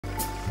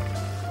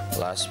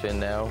Last spin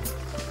now.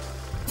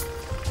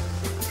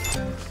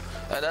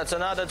 And that's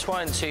another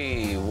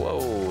 20.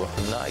 Whoa,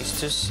 nice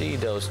to see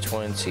those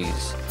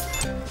 20s.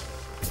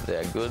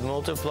 They're good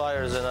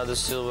multipliers. Another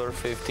silver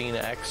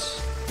 15x.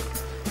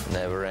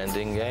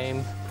 Never-ending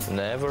game.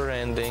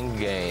 Never-ending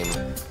game.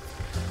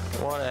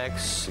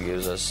 1x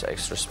gives us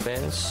extra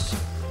spins.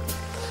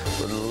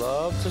 Would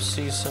love to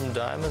see some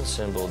diamond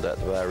symbol that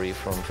vary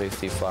from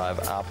 55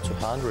 up to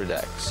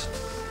 100x.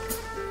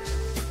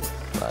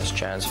 Last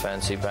chance,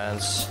 fancy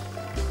pants.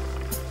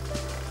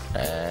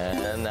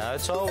 And now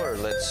it's over.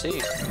 Let's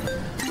see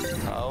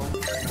how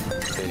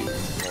big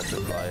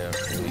multiplier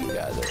we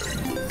gather.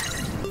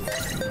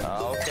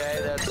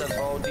 Okay, that's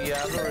about the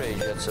average.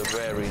 That's a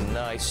very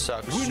nice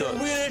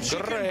success.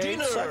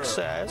 Great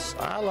success.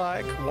 I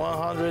like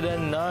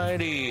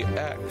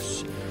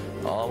 190x.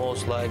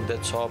 Almost like the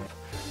top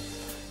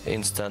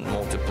instant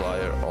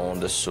multiplier on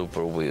the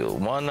super wheel.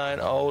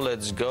 190,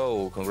 let's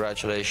go.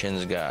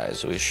 Congratulations,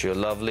 guys. Wish you a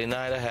lovely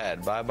night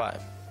ahead. Bye-bye.